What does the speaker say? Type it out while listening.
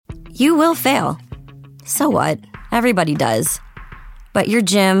You will fail. So what? Everybody does. But your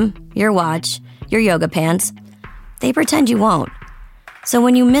gym, your watch, your yoga pants, they pretend you won't. So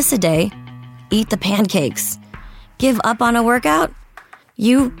when you miss a day, eat the pancakes. Give up on a workout?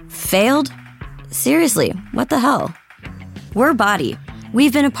 You failed? Seriously, what the hell? We're Body.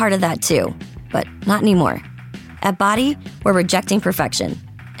 We've been a part of that too, but not anymore. At Body, we're rejecting perfection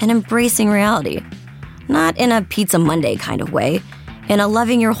and embracing reality. Not in a Pizza Monday kind of way, in a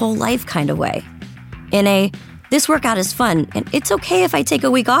loving your whole life kind of way. In a, this workout is fun and it's okay if I take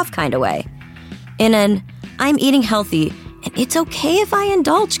a week off kind of way. In an, I'm eating healthy and it's okay if I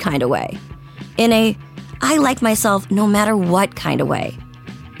indulge kind of way. In a, I like myself no matter what kind of way.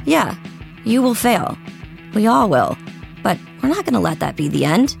 Yeah, you will fail. We all will. But we're not going to let that be the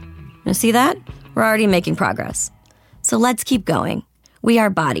end. You see that? We're already making progress. So let's keep going. We are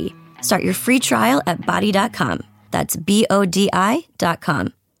Body. Start your free trial at body.com. That's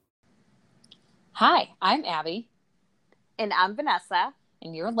BODI.com. Hi, I'm Abby. And I'm Vanessa.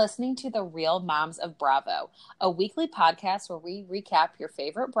 And you're listening to The Real Moms of Bravo, a weekly podcast where we recap your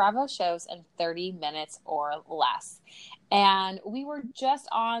favorite Bravo shows in 30 minutes or less. And we were just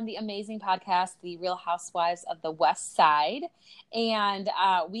on the amazing podcast, The Real Housewives of the West Side. And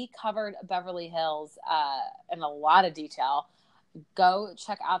we covered Beverly Hills in a lot of detail. Go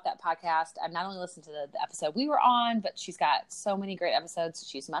check out that podcast and not only listen to the episode we were on, but she's got so many great episodes.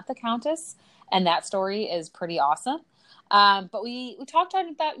 She's met the Countess, and that story is pretty awesome. But we talked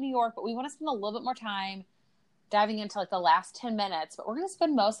about New York, but we want to spend a little bit more time diving into like the last 10 minutes. But we're going to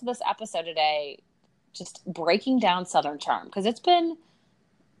spend most of this episode today just breaking down Southern Charm because it's been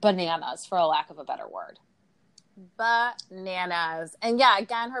bananas, for a lack of a better word. Bananas. And yeah,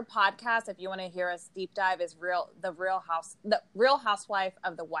 again, her podcast, if you want to hear us deep dive, is the Real Housewife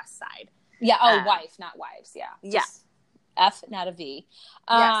of the West Side. Yeah. Wife, not wives. Yeah. Yes. F, not a V.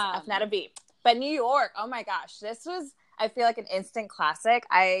 Yes. F, not a V. But New York, oh my gosh, this was, I feel like, an instant classic.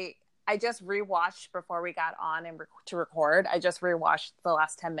 I just rewatched before we got on to record. I just rewatched the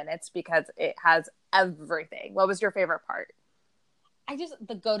last 10 minutes because it has everything. What was your favorite part?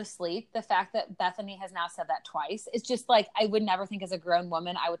 The go to sleep, the fact that Bethany has now said that twice, it's just like, I would never think as a grown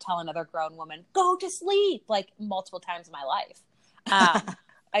woman, I would tell another grown woman, go to sleep, like multiple times in my life.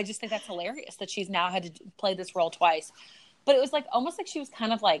 I just think that's hilarious that she's now had to play this role twice. But it was like, almost like she was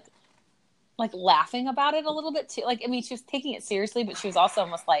kind of like laughing about it a little bit too. Like, I mean, she was taking it seriously, but she was also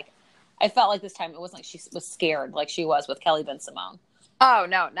almost like, I felt like this time it wasn't like she was scared like she was with Kelly Ben-Simone. Oh,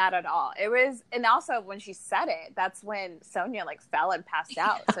 no, not at all. It was, and also when she said it, that's when Sonia like fell and passed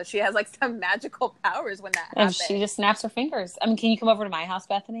out. So she has like some magical powers when that happens. She just snaps her fingers. I mean, can you come over to my house,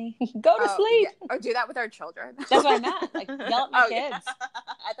 Bethany? Go to sleep. Yeah. Or do that with our children. That's what I meant. Like, yell at my kids. Yeah.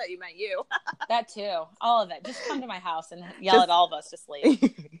 I thought you meant you. That too. All of it. Just come to my house and yell at all of us to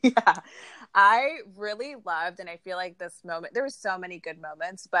sleep. Yeah. I really loved, and I feel like this moment, there were so many good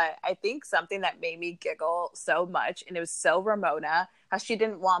moments, but I think something that made me giggle so much, and it was so Ramona, how she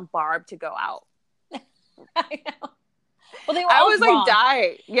didn't want Barb to go out. I know. Well, they were all was wrong. Like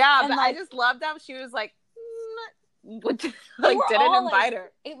dying. Yeah, and but like, I just loved how she was like didn't invite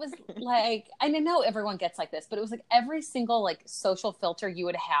her. It was like, I know everyone gets like this, but it was like every single like social filter you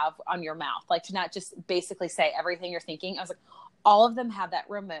would have on your mouth, like to not just basically say everything you're thinking. I was like, all of them have that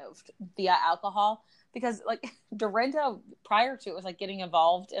removed via alcohol. Because like Dorinda prior to it was like getting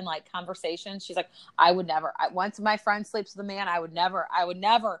involved in like conversations. She's like, I would never, once my friend sleeps with a man, I would never,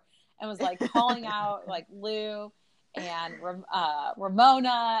 and was like calling out like Lou and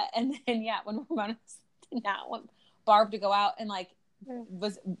Ramona. And then, yeah, when Ramona did not want Barb to go out and like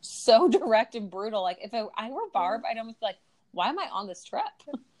was so direct and brutal. Like if I were Barb, I'd almost be like, why am I on this trip?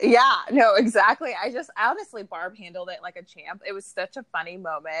 Yeah, no, exactly. Honestly, Barb handled it like a champ. It was such a funny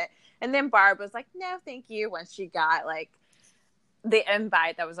moment. And then Barb was like, no, thank you. Once she got like the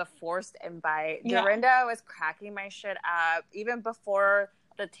invite, that was a forced invite. Yeah. Dorinda was cracking my shit up. Even before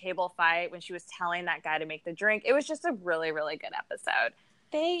the table fight, when she was telling that guy to make the drink, it was just a really, really good episode.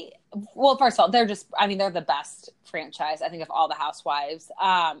 First of all, they're the best franchise, I think, of all the housewives,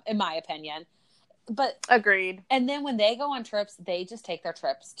 in my opinion. But agreed. And then when they go on trips, they just take their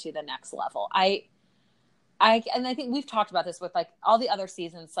trips to the next level. And I think we've talked about this with like all the other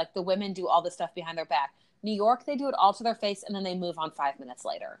seasons, like the women do all this stuff behind their back. New York, they do it all to their face and then they move on 5 minutes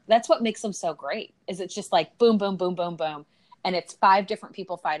later. That's what makes them so great, is it's just like boom, boom, boom, boom, boom. And it's 5 different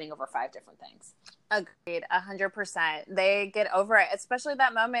people fighting over 5 different things. Agreed. 100%. They get over it, especially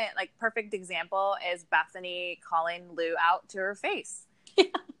that moment. Like perfect example is Bethany calling Lou out to her face. Yeah.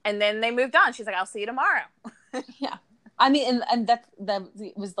 And then they moved on. She's like, I'll see you tomorrow. Yeah. I mean, and that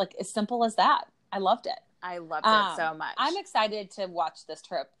was like as simple as that. I loved it. I loved it so much. I'm excited to watch this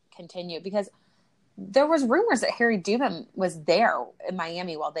trip continue, because there was rumors that Harry Dubin was there in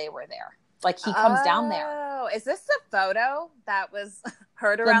Miami while they were there. Like, he comes down there. Oh, is this the photo that was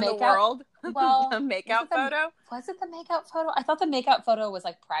heard around the world? Well, the makeout photo? Was it the makeout photo? I thought the makeout photo was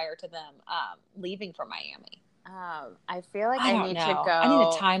like prior to them leaving for Miami. I feel like I need to go. I need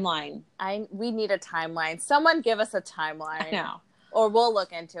a timeline. We need a timeline. Someone give us a timeline. I know. Or we'll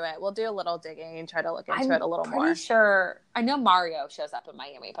look into it. We'll do a little digging and try to look into it a little more. I'm pretty sure. I know Mario shows up in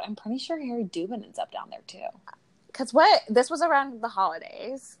Miami, but I'm pretty sure Harry Dubin ends up down there too. Because this was around the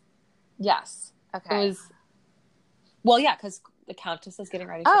holidays. Yes. Okay. It was. Well, yeah, because the Countess is getting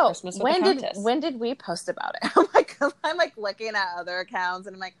ready for Christmas with the Countess. When did we post about it? I'm like looking at other accounts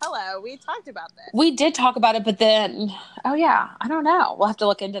and I'm like, hello, we talked about this. We did talk about it, but then, oh yeah, I don't know. We'll have to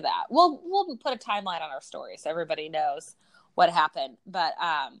look into that. We'll put a timeline on our story so everybody knows what happened. But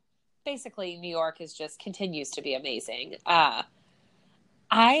basically, New York continues to be amazing.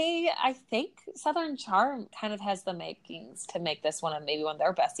 I think Southern Charm kind of has the makings to make this one of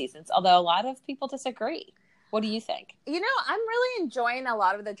their best seasons, although a lot of people disagree. What do you think? I'm really enjoying a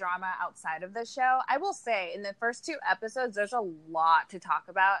lot of the drama outside of the show. I will say, in the first 2 episodes, there's a lot to talk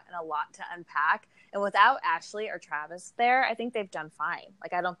about and a lot to unpack. And without Ashley or Travis there, I think they've done fine.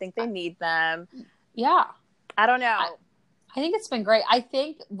 Like, I don't think they need them. Yeah. I don't know. I think it's been great. I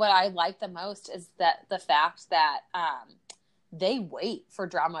think what I like the most is that the fact that they wait for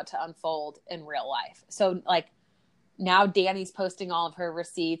drama to unfold in real life. So, like, now Danny's posting all of her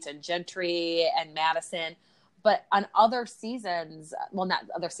receipts, and Gentry and Madison. But on other seasons,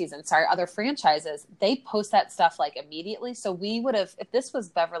 other franchises, they post that stuff like immediately. So we would have, if this was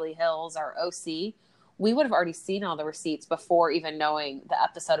Beverly Hills or OC, we would have already seen all the receipts before even knowing the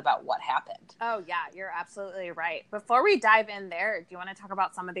episode about what happened. Oh yeah, you're absolutely right. Before we dive in there, do you want to talk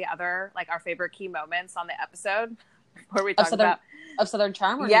about some of the other, like, our favorite key moments on the episode? Before we talk about Southern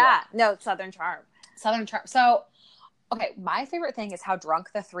Charm? Or Southern Charm. Southern Charm. So, okay, my favorite thing is how drunk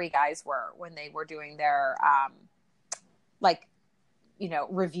the 3 guys were when they were doing their,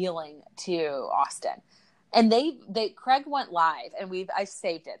 revealing to Austin. And Craig went live, and I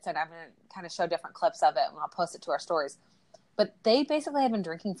saved it, so I'm going to kind of show different clips of it, and I'll post it to our stories. But they basically have been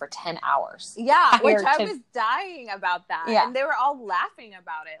drinking for 10 hours. Yeah, which I was dying about that. Yeah. And they were all laughing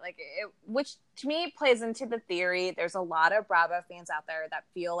about it. Which to me plays into the theory. There's a lot of Bravo fans out there that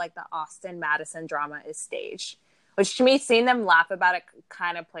feel like the Austin-Madison drama is staged. Which to me, seeing them laugh about it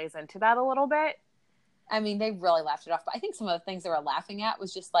kind of plays into that a little bit. I mean, they really laughed it off. But I think some of the things they were laughing at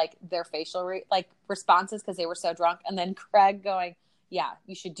was just like their facial responses because they were so drunk. And then Craig going, yeah,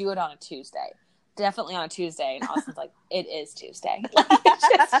 you should do it on a Tuesday. Definitely on a Tuesday. And Austin's like, it is Tuesday.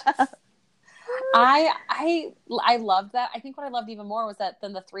 I loved that. I think what I loved even more was that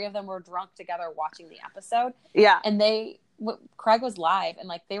then the 3 of them were drunk together watching the episode. Yeah. And Craig was live, and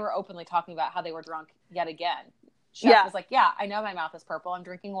like they were openly talking about how they were drunk yet again. Chef was like, yeah, I know my mouth is purple. I'm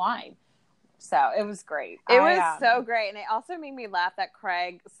drinking wine. So it was great. It was so great. And it also made me laugh that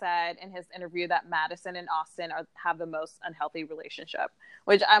Craig said in his interview that Madison and Austin have the most unhealthy relationship,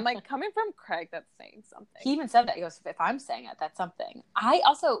 which I'm like, coming from Craig, that's saying something. He even said that. He goes, if I'm saying it, that's something. I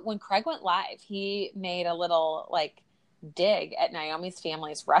also, when Craig went live, he made a little dig at Naomi's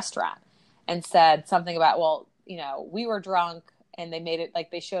family's restaurant and said something about, well, we were drunk, and they made it like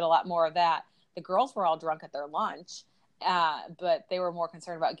they showed a lot more of that. The girls were all drunk at their lunch. But they were more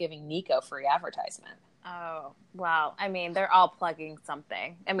concerned about giving Nico free advertisement. Oh, well, I mean, they're all plugging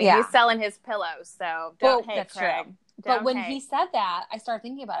something. I mean, he's selling his pillows, so don't hate Craig. True. But when he said that, I started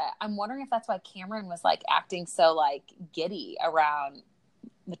thinking about it. I'm wondering if that's why Cameron was acting so giddy around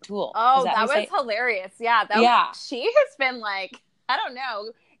Matul. Oh, that was hilarious. Yeah. She has been I don't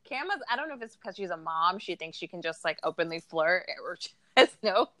know. I don't know if it's because she's a mom. She thinks she can just openly flirt, or she has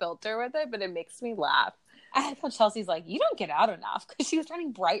no filter with it, but it makes me laugh. I thought Chelsea's you don't get out enough, because she was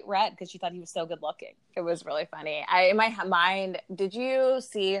turning bright red because she thought he was so good looking. It was really funny. In my mind, did you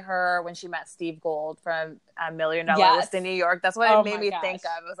see her when she met Steve Gold from $1 Million List in New York? That's what it made me think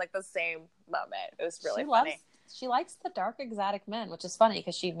of. It was the same moment. It was really funny. She likes the dark, exotic men, which is funny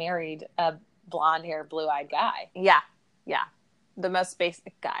because she married a blonde-haired, blue-eyed guy. Yeah. The most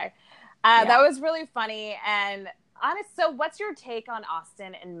basic guy. That was really funny. And so what's your take on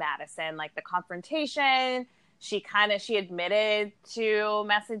Austin and Madison? The confrontation, she admitted to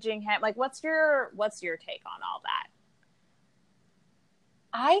messaging him. What's your take on all that?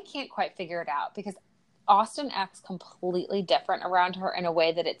 I can't quite figure it out, because Austin acts completely different around her in a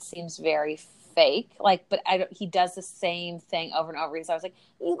way that it seems very fake. But he does the same thing over and over. So I was like,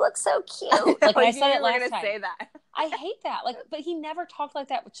 you look so cute. I said it last time. Say that. I hate that. But he never talked like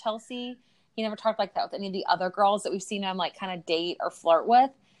that with Chelsea. He never talked like that with any of the other girls that we've seen him kind of date or flirt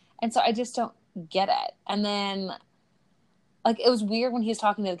with. And so I just don't get it. And then, like, it was weird when he was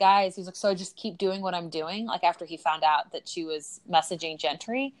talking to the guys. He was like, so I just keep doing what I'm doing? Like, after he found out that she was messaging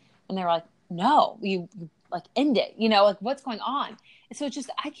Gentry. And they were like, no, you like, end it. You know, like, what's going on? And so it's just,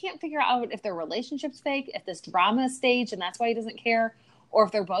 I can't figure out if their relationship's fake, if this drama is staged and that's why he doesn't care, or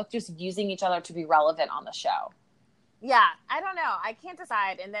if they're both just using each other to be relevant on the show. Yeah, I don't know. I can't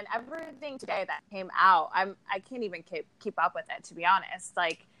decide. And then everything today that came out, I can't even keep up with it, to be honest.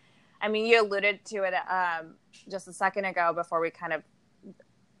 Like, I mean, you alluded to it just a second ago before we kind of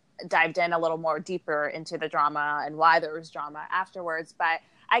dived in a little more deeper into the drama and why there was drama afterwards. But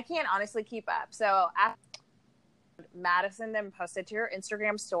I can't honestly keep up. So after Madison then posted to her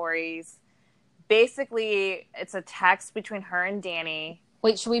Instagram stories, basically it's a text between her and Danny.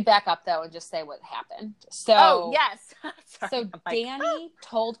 Wait, should we back up though and just say what happened? So, oh yes. Sorry, so Danny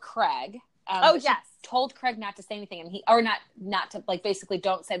told Craig. Yes. Told Craig not to say anything, and not to, like, basically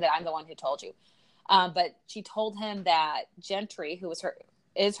don't say that I'm the one who told you. But she told him that Gentry, who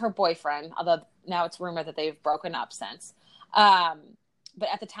is her boyfriend, although now it's rumored that they've broken up since. But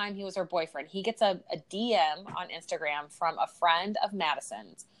at the time he was her boyfriend. He gets a DM on Instagram from a friend of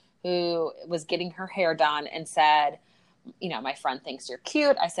Madison's who was getting her hair done and said, you know, my friend thinks you're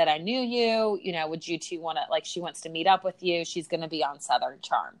cute. I said, I knew you, you know, would you two want to, like, she wants to meet up with you. She's going to be on Southern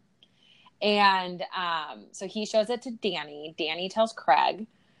Charm. And so he shows it to Danny. Danny tells Craig.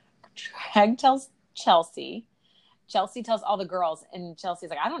 Craig tells Chelsea. Chelsea tells all the girls, and Chelsea's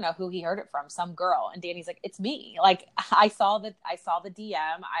like, I don't know who he heard it from, some girl. And Danny's like, it's me. Like, I saw the DM.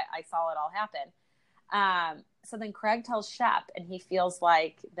 I saw it all happen. So then Craig tells Shep, and he feels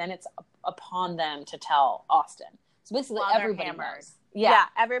like then it's upon them to tell Austin. So basically, everybody knows. Yeah,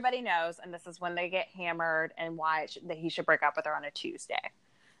 everybody knows, and this is when they get hammered, and why that he should break up with her on a Tuesday.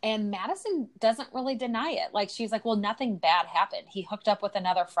 And Madison doesn't really deny it. Like, she's like, well, nothing bad happened. He hooked up with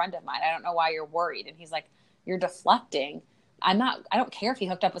another friend of mine. I don't know why you're worried. And he's like, you're deflecting. I don't care if he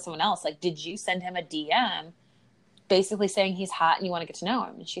hooked up with someone else. Like, did you send him a DM basically saying he's hot and you want to get to know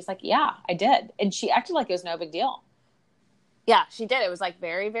him? And she's like, yeah, I did. And she acted like it was no big deal. Yeah, she did. It was like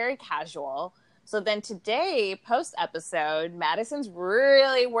very, very casual. So then today, post-episode, Madison's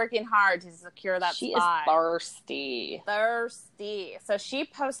really working hard to secure that spot. She is thirsty. Thirsty. So she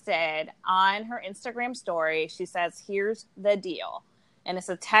posted on her Instagram story, she says, here's the deal. And it's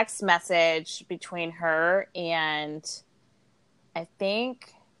a text message between her and I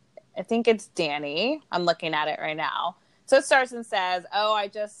think it's Danny. I'm looking at it right now. So it starts and says, oh, I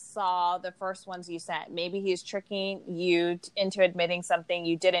just saw the first ones you sent. Maybe he's tricking you into admitting something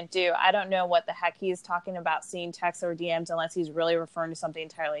you didn't do. I don't know what the heck he's talking about seeing texts or DMs unless he's really referring to something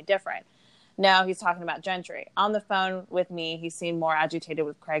entirely different. No, he's talking about Gentry. On the phone with me, he seemed more agitated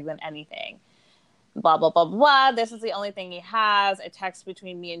with Craig than anything. Blah, blah, blah, blah. This is the only thing he has. A text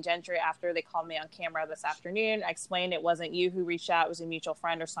between me and Gentry after they called me on camera this afternoon. I explained it wasn't you who reached out. It was a mutual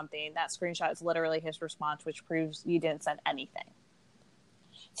friend or something. That screenshot is literally his response, which proves you didn't send anything.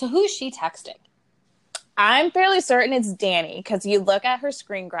 So who's she texting? I'm fairly certain it's Danny, because you look at her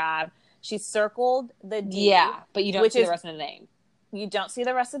screen grab. She circled the D. Yeah, but you don't see the rest of the name. You don't see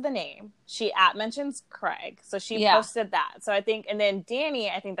the rest of the name. She mentions Craig. So she posted that. So I think, and then Danny,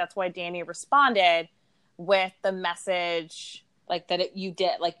 I think that's why Danny responded with the message. Like that you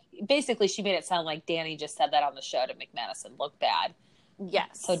did, like, basically she made it sound like Danny just said that on the show to make Madison look bad.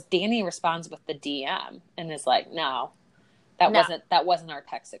 Yes. So Danny responds with the DM and is like, no, that wasn't our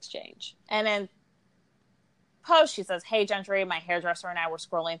text exchange. And then post, she says, hey, Gentry, my hairdresser and I were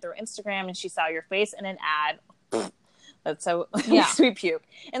scrolling through Instagram and she saw your face in an ad. That's so sweet puke.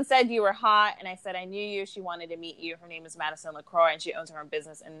 And said you were hot. And I said, I knew you. She wanted to meet you. Her name is Madison LaCroix and she owns her own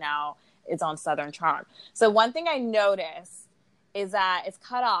business and now it's on Southern Charm. So one thing I noticed is that it's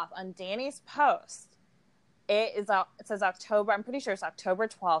cut off on Danny's post. It says October. I'm pretty sure it's October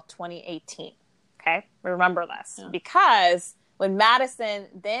 12th, 2018. Okay. Remember this because when Madison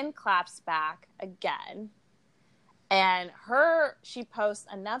then claps back again and she posts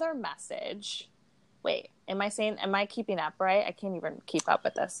another message. Wait, am I keeping up right? I can't even keep up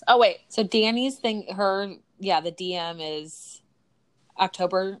with this. Oh, wait. So Danny's thing, the DM is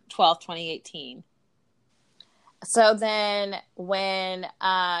October 12th, 2018. So then when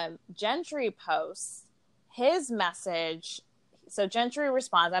Gentry posts his message, so Gentry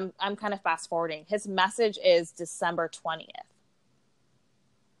responds, I'm kind of fast forwarding. His message is December 20th.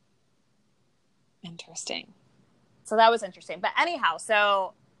 Interesting. So that was interesting. But anyhow,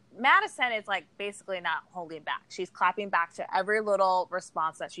 so Madison is like basically not holding back. She's clapping back to every little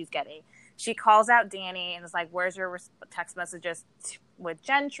response that she's getting. She calls out Danny and is like, where's your text messages with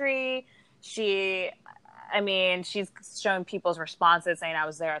Gentry? She I mean, she's showing people's responses saying I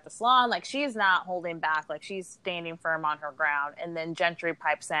was there at the salon. Like, she's not holding back. Like, she's standing firm on her ground. And then Gentry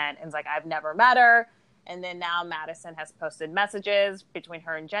pipes in and is like, I've never met her. And then now Madison has posted messages between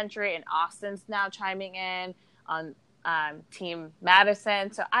her and Gentry, and Austin's now chiming in on Team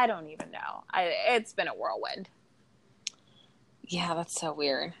Madison. So I don't even know. It's been a whirlwind. Yeah, that's so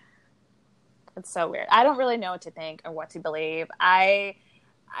weird. It's so weird. I don't really know what to think or what to believe. I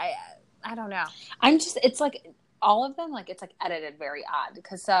don't know. It's like all of them, like it's like edited very odd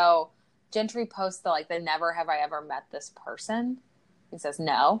because so Gentry posts the never have I ever met this person. He says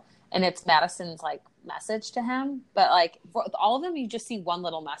no. And it's Madison's like message to him. But like for all of them, you just see one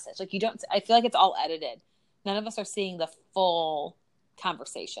little message. Like I feel like it's all edited. None of us are seeing the full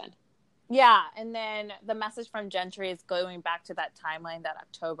conversation. Yeah. And then the message from Gentry is going back to that timeline, that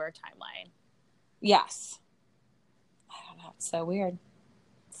October timeline. Yes. I don't know. It's so weird.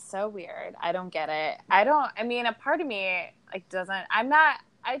 So weird. I don't get it. I mean, a part of me like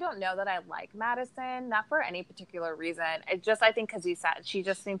I don't know that I like Madison, not for any particular reason. It just, I think because you said she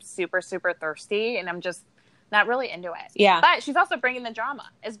just seems super, super thirsty, and I'm just not really into it. Yeah. But she's also bringing the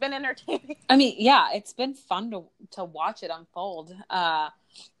drama. It's been entertaining. I mean, yeah, it's been fun to watch it unfold.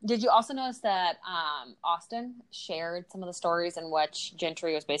 Did you also notice that Austin shared some of the stories in which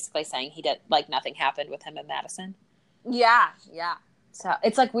Gentry was basically saying he did like nothing happened with him and Madison? Yeah, yeah. So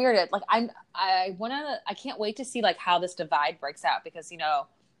it's like weird. Like I can't wait to see like how this divide breaks out because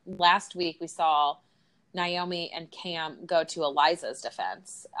last week we saw Naomi and Cam go to Eliza's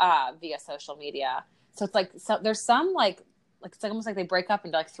defense via social media. So it's like there's some like it's almost like they break up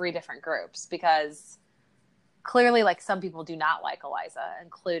into like three different groups because clearly like some people do not like Eliza,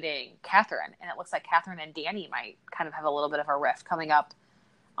 including Catherine, and it looks like Catherine and Danny might kind of have a little bit of a rift coming up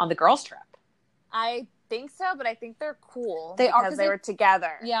on the girls' trip. I think so, but I think they're cool. They are because they were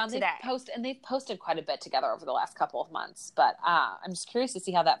together. Yeah, and today. they've posted quite a bit together over the last couple of months. But I'm just curious to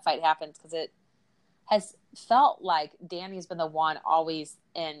see how that fight happens because it has felt like Danny's been the one always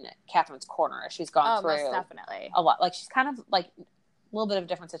in Catherine's corner as she's gone through most definitely a lot. Like she's kind of like a little bit of a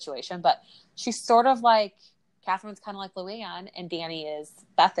different situation, but she's sort of like Catherine's kind of like Luann, and Danny is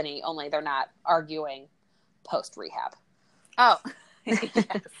Bethany. Only they're not arguing post rehab. Oh. Yes.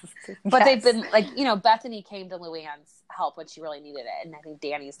 But they've been like, Bethany came to Luann's help when she really needed it. And I think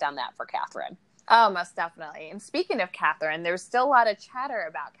Danny's done that for Catherine. Oh, most definitely. And speaking of Catherine, there's still a lot of chatter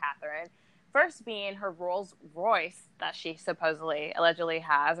about Catherine. First being her Rolls Royce that she allegedly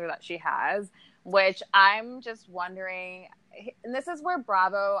has, or that she has, which I'm just wondering, and this is where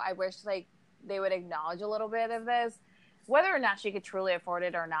Bravo, I wish like they would acknowledge a little bit of this. Whether or not she could truly afford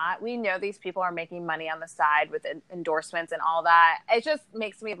it or not, we know these people are making money on the side with endorsements and all that. It just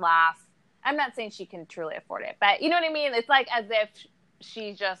makes me laugh. I'm not saying she can truly afford it, but you know what I mean? It's like as if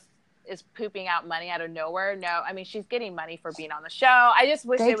she just is pooping out money out of nowhere. No, I mean, she's getting money for being on the show. I just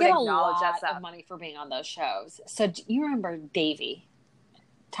wish they would acknowledge that stuff. Of money for being on those shows. So do you remember Davey,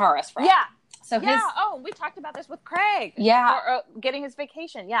 Tara's friend? Yeah. So we talked about this with Craig. Yeah. Or getting his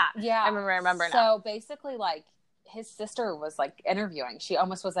vacation. Yeah. Yeah. I remember now. So basically, like, his sister was like interviewing. She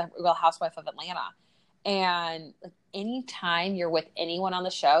almost was a Real Housewife of Atlanta. And like anytime you're with anyone on the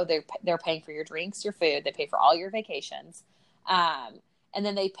show, they're paying for your drinks, your food, they pay for all your vacations. And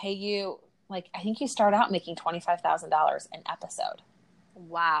then they pay you, like, I think you start out making $25,000 an episode.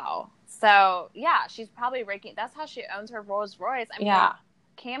 Wow. So yeah, she's probably raking. That's how she owns her Rolls Royce. I mean, yeah.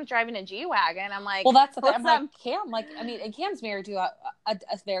 Cam's driving a G-Wagon. I'm like, well, that's the thing. I'm like, Cam, like, I mean, and Cam's married to a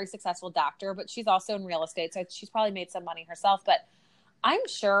very successful doctor, but she's also in real estate. So she's probably made some money herself, but I'm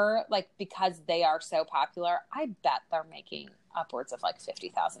sure like, because they are so popular, I bet they're making upwards of like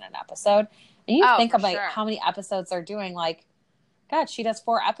 50,000 an episode. And you think about how many episodes they're doing. Like, God, she does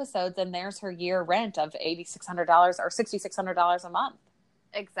 4 episodes and there's her year rent of $8,600 or $6,600 a month.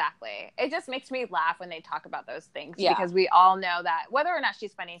 Exactly. It just makes me laugh when they talk about those things because we all know that whether or not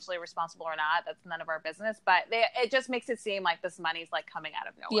she's financially responsible or not, that's none of our business. But it just makes it seem like this money's like coming out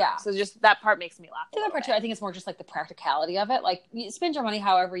of nowhere. Yeah. So just that part makes me laugh. The other part too, I think it's more just like the practicality of it. Like you spend your money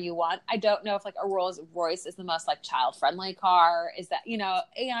however you want. I don't know if like a Rolls Royce is the most like child friendly car. Is that,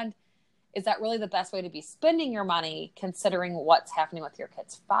 and is that really the best way to be spending your money considering what's happening with your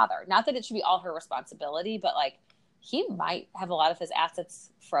kid's father? Not that it should be all her responsibility, but like, he might have a lot of his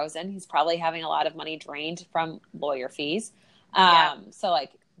assets frozen. He's probably having a lot of money drained from lawyer fees. So like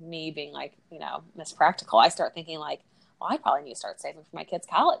me being like, Miss Practical, I start thinking like, well, I probably need to start saving for my kid's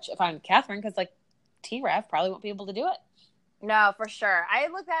college if I'm Catherine, because like T-Rev probably won't be able to do it. No, for sure. I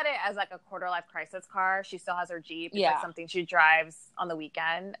looked at it as like a quarter life crisis car. She still has her Jeep. It's like something she drives on the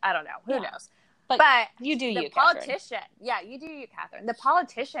weekend. I don't know. Who knows? But you do the you, politician. Catherine. Yeah, you do you, Catherine. The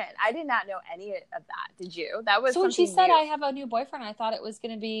politician. I did not know any of that. Did you? That was so when she said new. I have a new boyfriend, I thought it was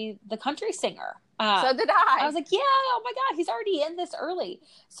going to be the country singer. So did I. I was like, yeah, oh my God, he's already in this early.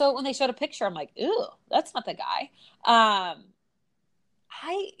 So when they showed a picture, I'm like, ooh, that's not the guy. I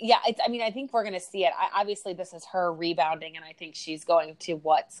think we're going to see it. Obviously, this is her rebounding, and I think she's going to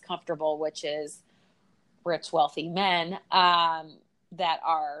what's comfortable, which is rich, wealthy men that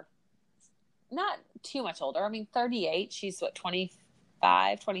are not too much older. I mean, 38. She's what,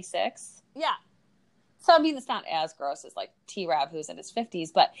 25, 26? Yeah. So, I mean, it's not as gross as like T-Rav, who's in his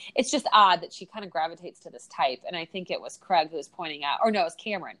 50s, but it's just odd that she kind of gravitates to this type. And I think it was Craig who was pointing out, or no, it was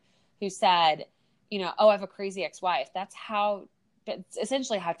Cameron who said, oh, I have a crazy ex-wife. That's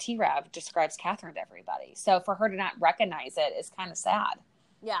essentially how T-Rav describes Catherine to everybody. So for her to not recognize it is kind of sad.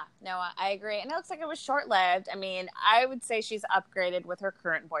 Yeah, no, I agree. And it looks like it was short-lived. I mean, I would say she's upgraded with her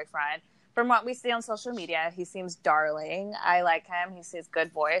current boyfriend. From what we see on social media, he seems darling. I like him. He has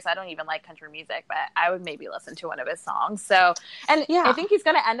good voice. I don't even like country music, but I would maybe listen to one of his songs. So, and yeah. I think he's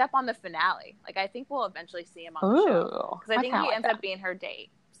going to end up on the finale. Like, I think we'll eventually see him on the show. Because I think he ends up being her date.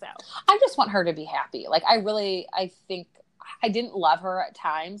 So I just want her to be happy. Like, I think I didn't love her at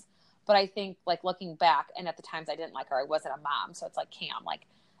times, but I think, like, looking back, and at the times I didn't like her, I wasn't a mom. So it's like, Cam, like,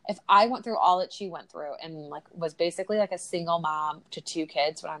 if I went through all that she went through and like was basically like a single mom to 2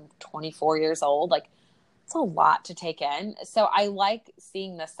 kids when I'm 24 years old, like it's a lot to take in. So I like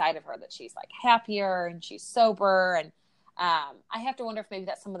seeing the side of her that she's like happier and she's sober. And I have to wonder if maybe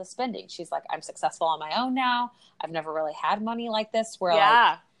that's some of the spending. She's like, I'm successful on my own now. I've never really had money like this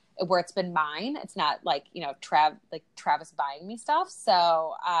where where it's been mine. It's not like, Travis buying me stuff.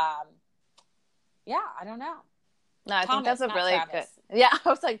 So I don't know. No, I think that's a really good. Yeah, I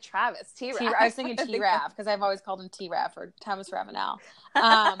was like Travis T-Rav. I was thinking T-Rav because I've always called him T-Rav or Thomas Ravenel.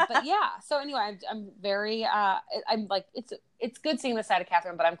 But yeah, so anyway, I'm very. I'm like it's good seeing the side of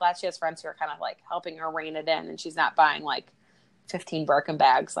Catherine, but I'm glad she has friends who are kind of like helping her rein it in, and she's not buying like 15 Birkin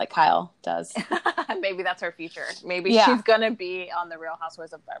bags like Kyle does. Maybe that's her future. Maybe she's gonna be on the Real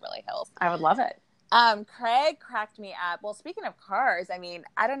Housewives of Beverly Hills. I would love it. Craig cracked me up. Well, speaking of cars, I mean,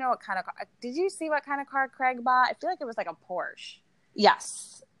 I don't know what kind of car. Did you see what kind of car Craig bought? I feel like it was like a Porsche.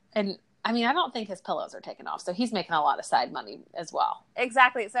 Yes. And I mean, I don't think his pillows are taken off, so he's making a lot of side money as well.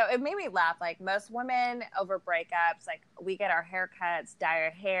 Exactly. So it made me laugh. Like most women over breakups, like we get our haircuts, dye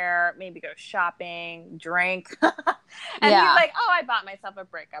our hair, maybe go shopping, drink. And he's like, oh, I bought myself a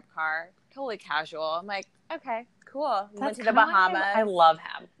breakup car. Totally casual. I'm like, okay, cool. We went to the Bahamas. I love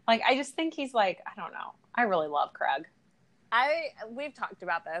him. Like, I just think he's like, I don't know. I really love Craig. We've talked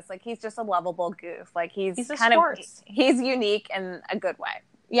about this. Like, he's just a lovable goof. Like, he's he's unique in a good way.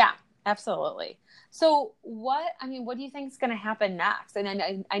 Yeah, absolutely. So what do you think is going to happen next?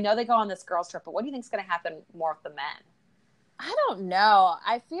 And I know they go on this girls trip, but what do you think is going to happen more with the men? I don't know.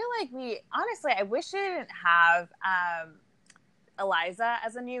 I feel like honestly, I wish they didn't have Eliza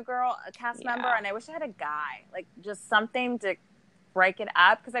as a new girl, a cast member, and I wish I had a guy, like just something to break it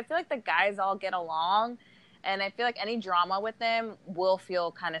up, because I feel like the guys all get along, and I feel like any drama with them will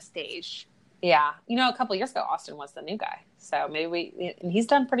feel kind of staged. Yeah. A couple of years ago, Austin was the new guy, so maybe and he's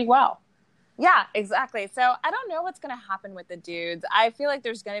done pretty well. Yeah, exactly. So I don't know what's going to happen with the dudes. I feel like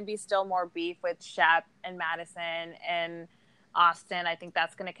there's going to be still more beef with Shep and Madison and Austin. I think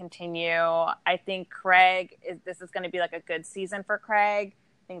that's going to continue. I think this is going to be like a good season for Craig.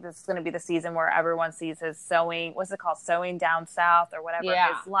 I think this is going to be the season where everyone sees his sewing down south or whatever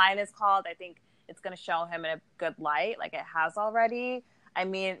his line is called. I think it's going to show him in a good light, like it has already. I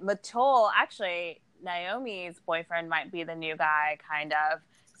mean, Matul, actually, Naomi's boyfriend might be the new guy, kind of,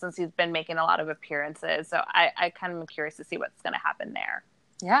 since he's been making a lot of appearances. So I kind of am curious to see what's going to happen there.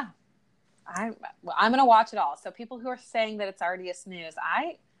 Yeah. I'm going to watch it all. So people who are saying that it's already a snooze,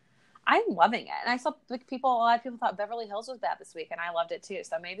 I'm loving it. And I saw a lot of people thought Beverly Hills was bad this week, and I loved it too.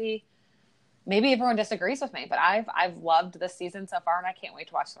 So maybe everyone disagrees with me, but I've loved this season so far, and I can't wait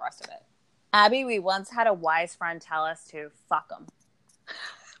to watch the rest of it. Abby, we once had a wise friend tell us to fuck them.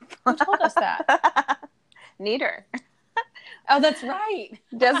 Who told us that? Neither. Oh, that's right.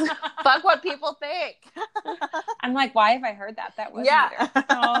 Just fuck what people think. I'm like, why have I heard that? That was Neither.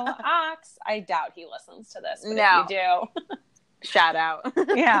 Oh, Ox. I doubt he listens to this, but if you do. Shout out.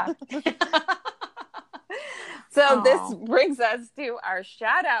 Yeah. So this brings us to our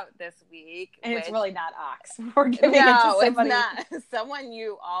shout out this week. And it's really not Ox. We're giving it to somebody. It's not. Someone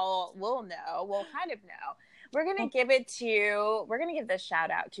you all will know, will kind of know. We're going to give this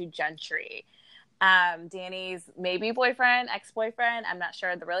shout out to Gentry. Danny's maybe boyfriend, ex-boyfriend. I'm not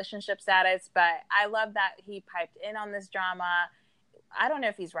sure the relationship status, but I love that he piped in on this drama. I don't know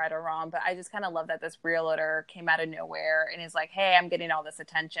if he's right or wrong, but I just kind of love that this realtor came out of nowhere and is like, hey, I'm getting all this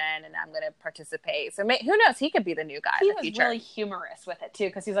attention and I'm going to participate. So who knows? He could be the new guy in the future. He was really humorous with it too,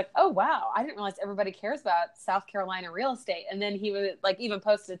 because he's like, oh, wow, I didn't realize everybody cares about South Carolina real estate. And then he was like, even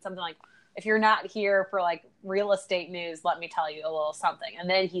posted something like, if you're not here for like real estate news, let me tell you a little something. And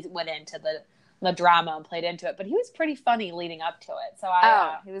then he went into the drama and played into it. But he was pretty funny leading up to it. So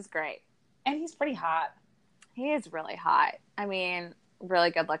he was great. And he's pretty hot. He is really hot. I mean,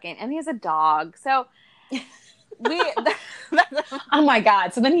 really good looking. And he has a dog. So oh my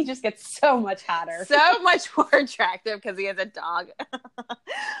God. So then he just gets so much hotter. So much more attractive because he has a dog.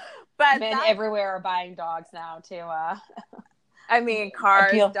 But men everywhere are buying dogs now too. I mean,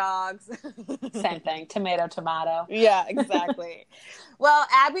 cars, dogs. Same thing. Tomato. Yeah, exactly. Well,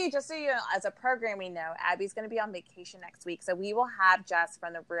 Abby, just so you know, as a programming note, Abby's going to be on vacation next week. So we will have Jess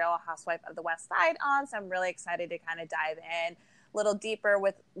from the Real Housewife of the West Side on. So I'm really excited to kind of dive in a little deeper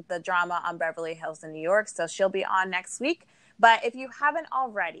with the drama on Beverly Hills in New York. So she'll be on next week. But if you haven't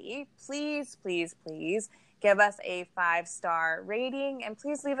already, please, please, please give us a 5-star rating and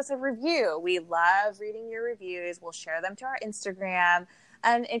please leave us a review. We love reading your reviews. We'll share them to our Instagram.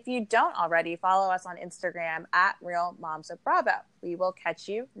 And if you don't already, follow us on Instagram at Real Moms of Bravo. We will catch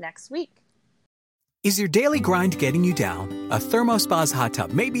you next week. Is your daily grind getting you down? A ThermoSpa's hot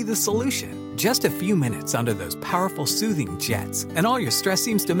tub may be the solution. Just a few minutes under those powerful soothing jets, and all your stress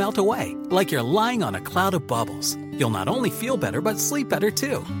seems to melt away, like you're lying on a cloud of bubbles. You'll not only feel better, but sleep better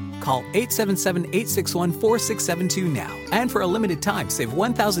too. Call 877-861-4672 now. And for a limited time, save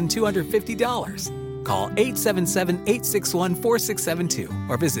 $1,250. Call 877-861-4672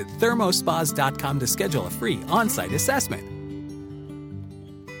 or visit thermospas.com to schedule a free on-site assessment.